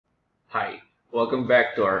Hi, welcome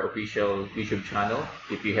back to our official YouTube channel.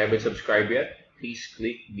 If you haven't subscribed yet, please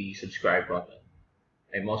click the subscribe button.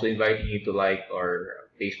 I'm also inviting you to like our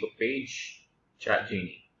Facebook page,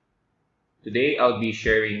 ChatGenie. Today I'll be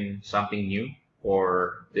sharing something new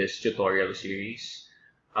for this tutorial series.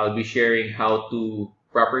 I'll be sharing how to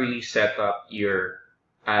properly set up your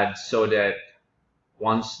ad so that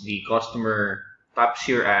once the customer taps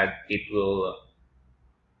your ad, it will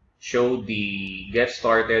show the get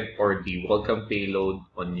started or the welcome payload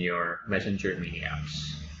on your Messenger mini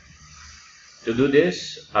apps. To do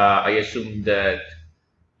this, I assume that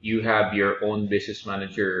you have your own business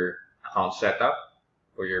manager account set up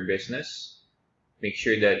for your business. Make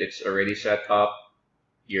sure that it's already set up,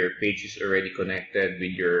 your page is already connected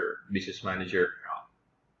with your business manager account.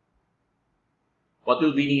 What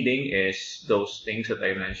we'll be needing is those things that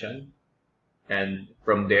I mentioned, and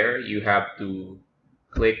from there you have to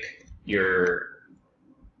click your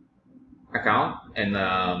account and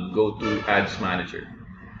go to Ads Manager.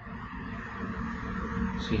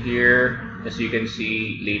 So here, as you can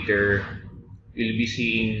see later, you'll be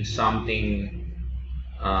seeing something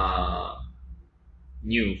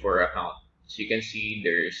new for account. So you can see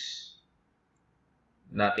there's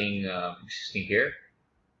nothing existing here.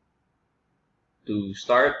 To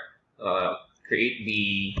start, create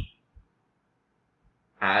the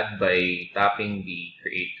ad by tapping the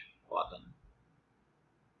create button.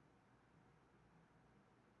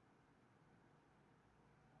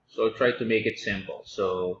 So try to make it simple.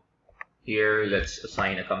 So here, let's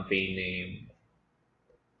assign a campaign name,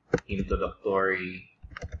 introductory,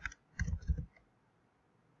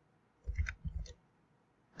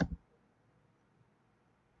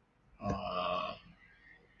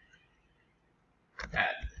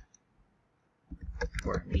 ad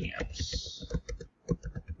for mini apps.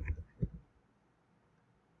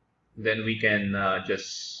 Then we can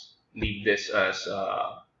just leave this as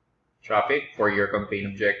traffic for your campaign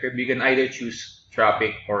objective. You can either choose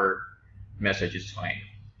traffic or message is fine.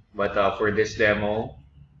 But for this demo,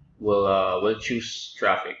 we'll choose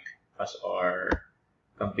traffic as our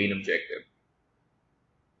campaign objective.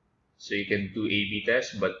 So you can do A/B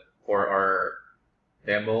test, but for our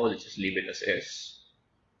demo, let's just leave it as is.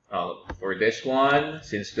 For this one,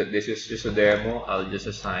 since this is just a demo, I'll just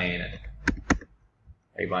assign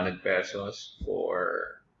 500 pesos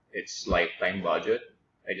for its lifetime budget.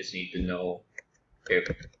 I just need to know if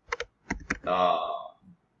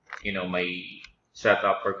my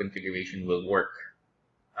setup or configuration will work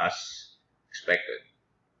as expected.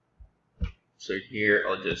 So here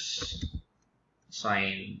I'll just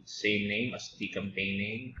assign same name as the campaign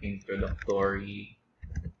name, introductory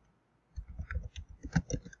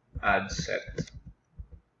ad set.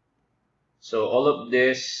 So all of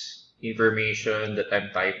this information that I'm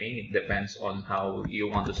typing, it depends on how you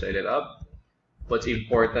want to set it up. What's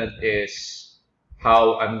important is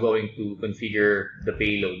how I'm going to configure the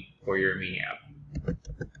payload for your mini app.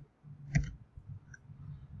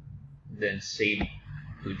 Then save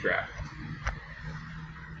to draft.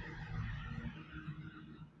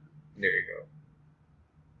 There you go.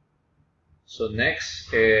 So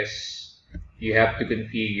next is you have to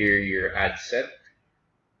configure your ad set.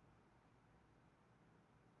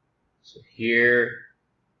 So here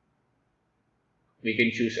we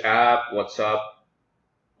can choose app, WhatsApp,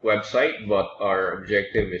 website, but our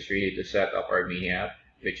objective is really to set up our mini app,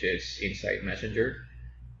 which is inside Messenger.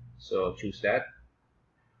 So choose that.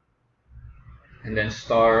 And then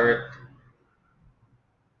start.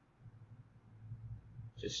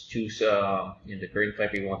 Just choose in the current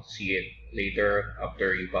type you want to see it later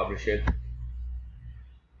after you publish it.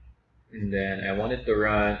 And then I want it to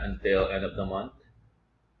run until end of the month.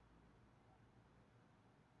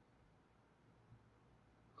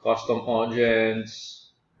 Custom audience.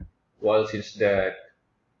 Well, since that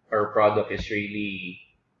our product is really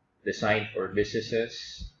designed for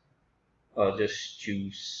businesses, I'll just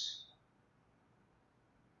choose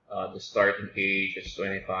the starting age is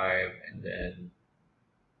 25 and then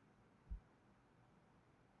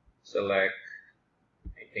select,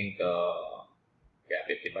 I think,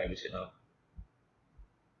 55 is enough.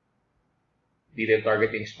 Detailed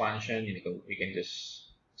targeting expansion, we can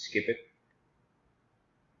just skip it.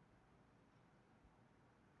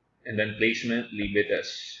 And then placement, leave it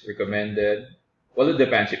as recommended. Well, it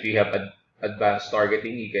depends. If you have advanced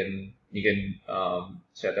targeting, you can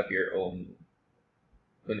set up your own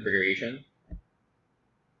configuration.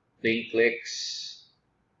 Plain clicks,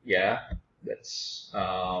 yeah, that's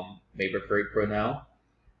my preferred for now.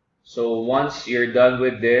 So once you're done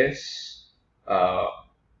with this,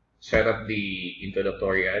 set up the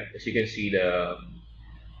introductory ad. As you can see, the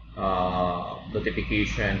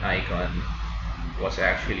notification icon was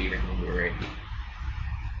actually removed already.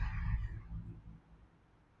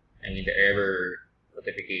 I mean the error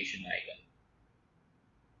notification icon.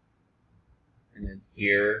 And then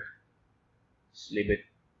here, just leave it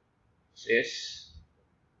as is.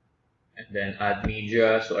 And then add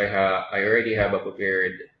media. So I already have a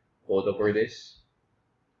prepared photo for this,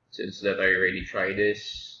 since that I already tried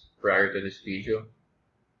this prior to this video.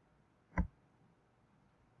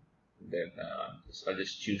 And then I'll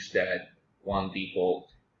just choose that one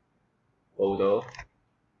default photo.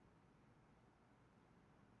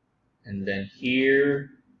 And then here,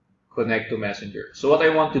 connect to Messenger. So what I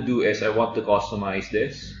want to do is I want to customize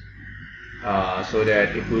this so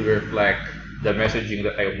that it will reflect the messaging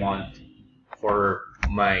that I want for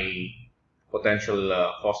my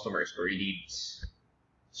potential customers or leads.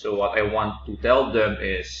 So what I want to tell them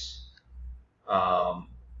is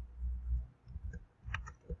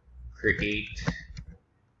create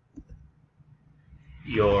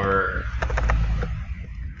your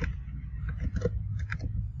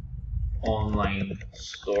online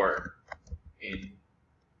store in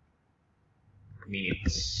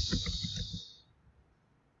minutes.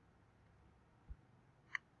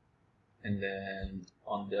 And then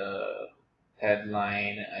on the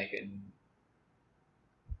headline,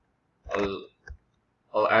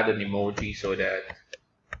 I'll add an emoji so that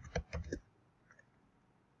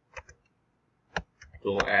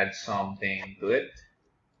we'll add something to it.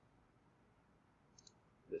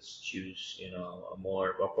 Let's choose, a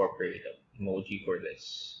more appropriate emoji for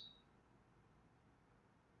this.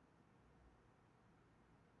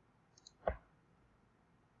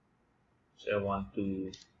 So I want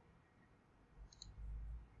to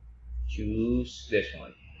choose this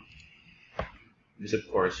one. This, of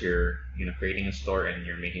course, you're creating a store and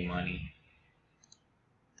you're making money.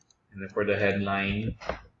 And then for the headline,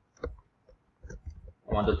 I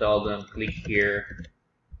want to tell them click here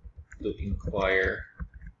to inquire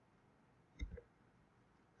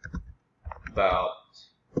about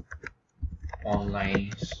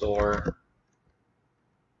online store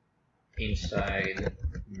inside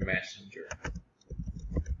Messenger.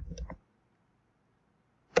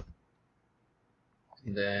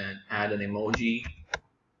 And then add an emoji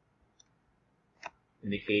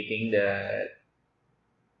indicating that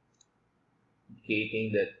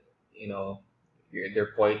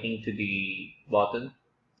they're pointing to the button.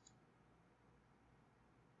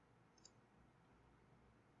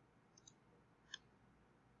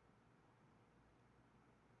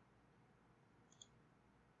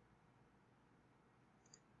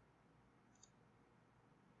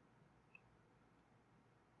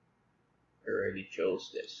 I already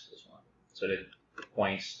chose this one, so that it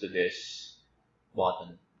points to this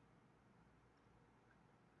button.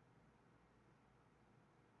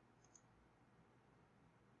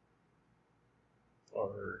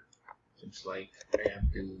 Or seems like I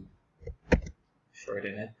have to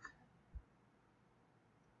shorten it.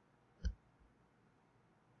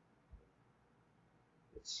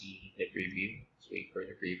 Let's see the preview. Let's wait for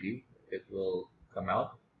the preview. It will come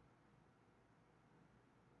out.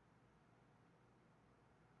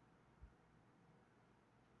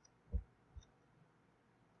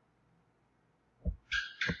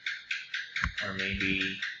 Or maybe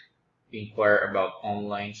inquire about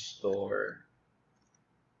online store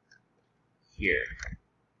here.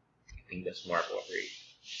 I think that's more appropriate.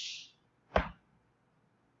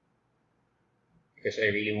 Because I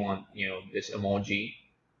really want, this emoji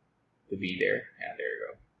to be there. Yeah, there you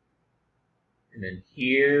go. And then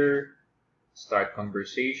here, start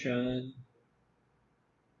conversation.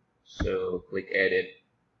 So click edit.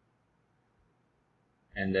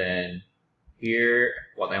 And then here,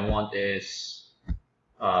 what I want is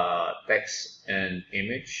text and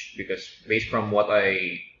image, because based from what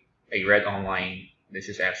I read online, this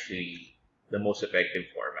is actually the most effective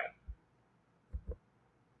format.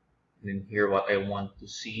 And then here, what I want to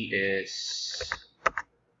see is,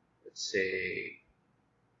 let's say,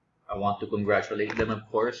 I want to congratulate them, of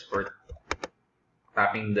course, for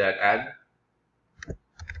tapping that ad.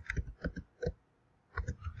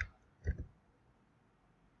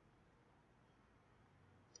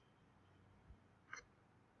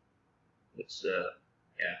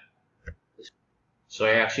 Yeah. So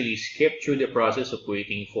I actually skipped through the process of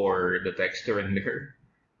waiting for the text to render.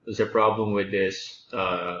 There's a problem with this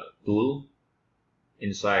tool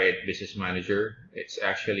inside Business Manager. It's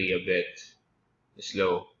actually a bit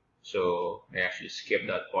slow, so I actually skipped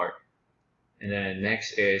that part. And then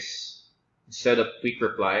next is, instead of quick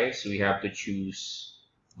replies, we have to choose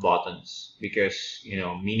buttons, because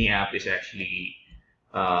Mini App is actually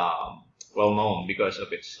well known because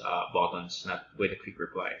of its buttons, not with the quick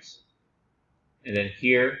replies. And then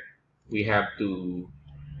here we have to,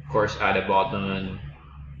 of course, add a button.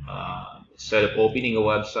 Instead of opening a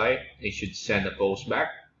website, it should send a post back.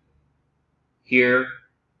 Here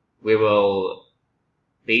we will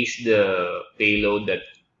paste the payload that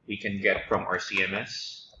we can get from our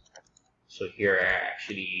CMS. So here I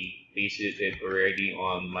actually pasted it already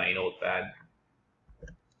on my notepad.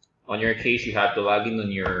 On your case, you have to log in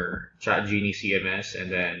on your ChatGenie CMS, and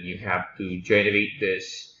then you have to generate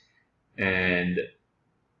this and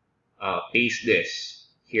paste this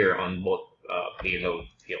here on both payload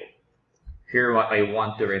field. Here, what I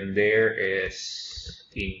want to render is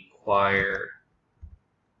inquire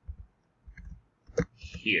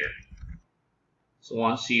here. So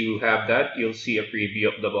once you have that, you'll see a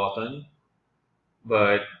preview of the button.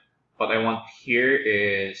 But what I want here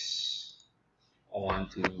is I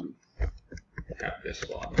want to have this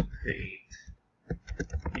one, create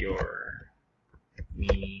your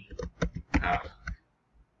mini app.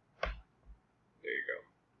 There you go.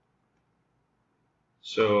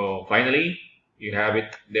 So finally, you have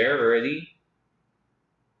it there already.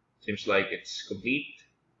 Seems like it's complete.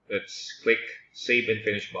 Let's click Save and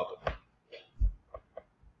Finish button.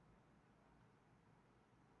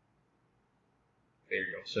 There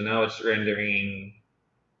you go. So now it's rendering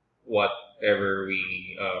whatever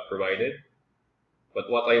we provided. But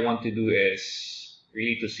what I want to do is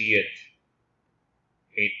really to see it.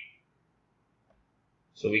 Okay.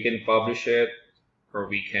 So we can publish it, or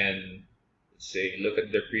we can, let's say, look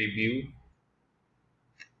at the preview.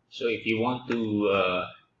 So if you want to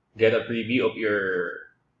get a preview of your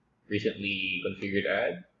recently configured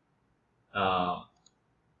ad,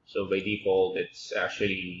 so by default it's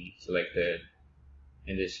actually selected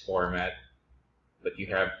in this format, but you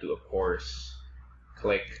have to, of course,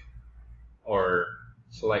 click or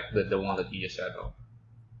select the one that you just set up.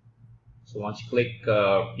 So once you click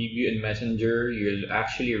preview in Messenger, you'll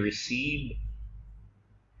actually receive,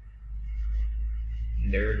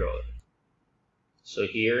 there you go. So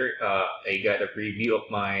here I got a preview of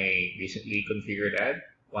my recently configured ad.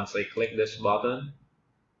 Once I click this button,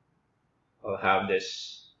 I'll have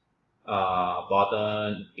this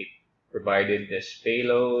button. It provided this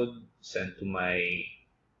payload sent to my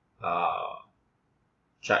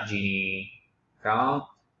ChatGenie account,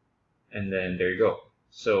 and then there you go.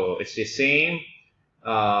 So it's the same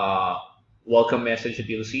welcome message that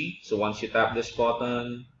you'll see. So once you tap this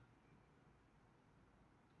button,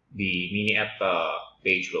 the mini app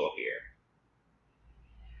page will appear,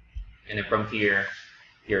 and then from here,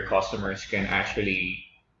 your customers can actually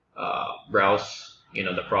browse,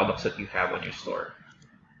 the products that you have on your store.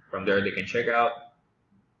 From there, they can check out.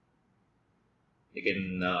 They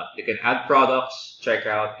can add products, check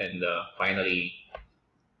out, and finally,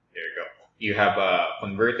 there you go. You have a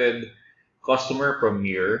converted customer from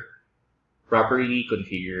your properly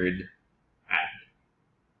configured ad.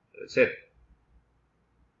 That's it.